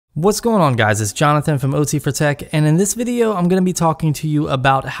What's going on, guys? It's Jonathan from OT for Tech, and in this video I'm going to be talking to you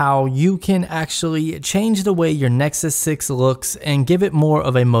about how you can actually change the way your Nexus 6 looks and give it more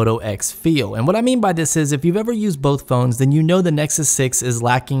of a Moto X feel. And what I mean by this is, if you've ever used both phones, then you know the Nexus 6 is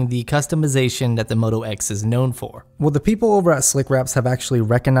lacking the customization that the Moto X is known for. Well, the people over at SlickWraps have actually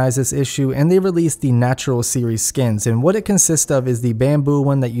recognized this issue, and they released the Natural Series skins, and what it consists of is the bamboo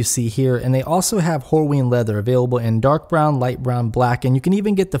one that you see here, and they also have Horween Leather available in dark brown, light brown, black, and you can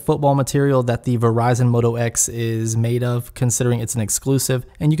even get the football material that the Verizon Moto X is made of, considering it's an exclusive,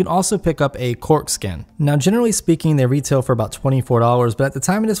 and you can also pick up a cork skin. Now, generally speaking, they retail for about $24, but at the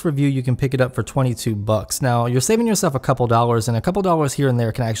time of this review, you can pick it up for 22 bucks. Now, you're saving yourself a couple dollars, and a couple dollars here and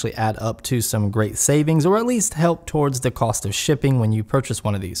there can actually add up to some great savings, or at least help towards the cost of shipping when you purchase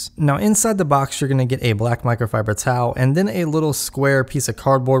one of these. Now, inside the box, you're going to get a black microfiber towel, and then a little square piece of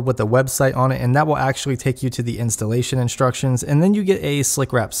cardboard with a website on it, and that will actually take you to the installation instructions, and then you get a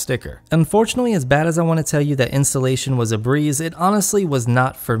SlickWraps sticker. Unfortunately, as bad as I want to tell you that installation was a breeze, it honestly was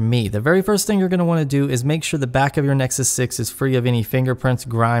not for me. The very first thing you're going to want to do is make sure the back of your Nexus 6 is free of any fingerprints,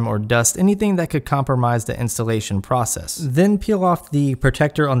 grime, or dust, anything that could compromise the installation process. Then peel off the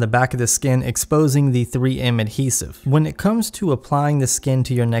protector on the back of the skin, exposing the 3M adhesive. When it comes to applying the skin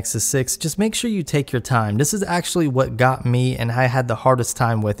to your Nexus 6, just make sure you take your time. This is actually what got me and I had the hardest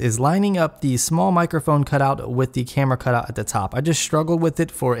time with, is lining up the small microphone cutout with the camera cutout at the top. I just struggled with it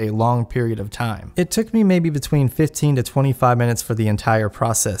for a long period of time. It took me maybe between 15 to 25 minutes for the entire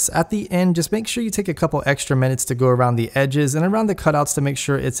process. At the end, just make sure you take a couple extra minutes to go around the edges and around the cutouts to make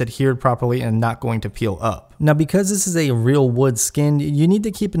sure it's adhered properly and not going to peel up. Now, because this is a real wood skin, you need to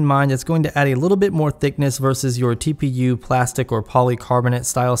keep in mind it's going to add a little bit more thickness versus your TPU, plastic, or polycarbonate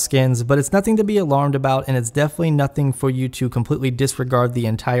style skins, but it's nothing to be alarmed about, and it's definitely nothing for you to completely disregard the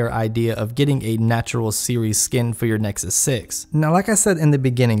entire idea of getting a Natural Series skin for your Nexus 6. Now, like I said in the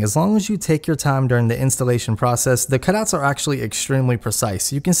beginning, as long as you take your time during the installation process, the cutouts are actually extremely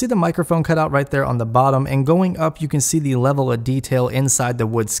precise. You can see the microphone cutout right there on the bottom, and going up you can see the level of detail inside the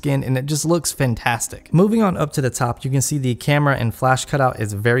wood skin, and it just looks fantastic. Moving on up to the top, you can see the camera and flash cutout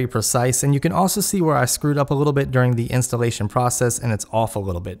is very precise, and you can also see where I screwed up a little bit during the installation process, and it's off a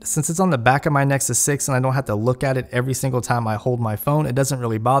little bit. Since it's on the back of my Nexus 6 and I don't have to look at it every single time I hold my phone, it doesn't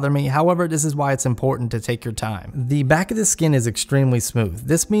really bother me. However, this is why it's important to take your time. The back of the skin is extremely smooth.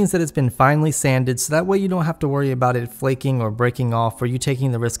 This means that it's been finely sanded, so that way you don't have to worry about it flaking or breaking off, or you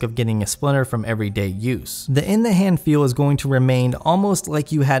taking the risk of getting a splinter from everyday use. The in the hand feel is going to remain almost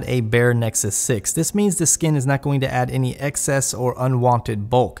like you had a bare Nexus 6. This means the skin is not going to add any excess or unwanted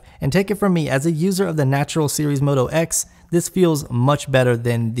bulk. And take it from me, as a user of the Natural Series Moto X, this feels much better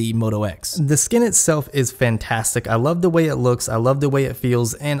than the Moto X. The skin itself is fantastic. I love the way it looks, I love the way it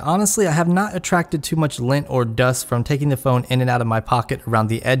feels, and honestly, I have not attracted too much lint or dust from taking the phone in and out of my pocket around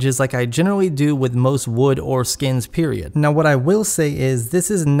the edges like I generally do with most wood or skins, period. Now, what I will say is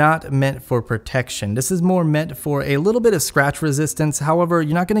this is not meant for protection. This is more meant for a little bit of scratch resistance. However,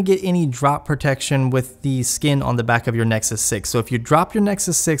 you're not going to get any drop protection with the skin on the back of your Nexus 6. So if you drop your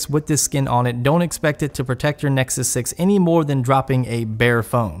Nexus 6 with this skin on it, don't expect it to protect your Nexus 6 any more than dropping a bare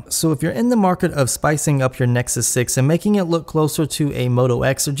phone. So if you're in the market of spicing up your Nexus 6 and making it look closer to a Moto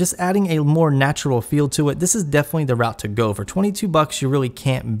X, or just adding a more natural feel to it, this is definitely the route to go. For 22 bucks, you really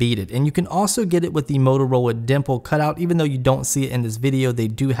can't beat it. And you can also get it with the Motorola dimple cutout. Even though you don't see it in this video, they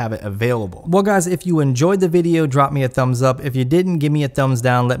do have it available. Well, guys, if you enjoyed the video, drop me a thumbs up. If you didn't, give me a thumbs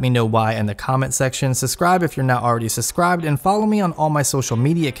down. Let me know why in the comment section. Subscribe if you're not already subscribed, and follow me on all my social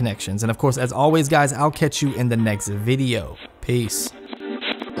media connections. And of course, as always, guys, I'll catch you in the next video. Peace.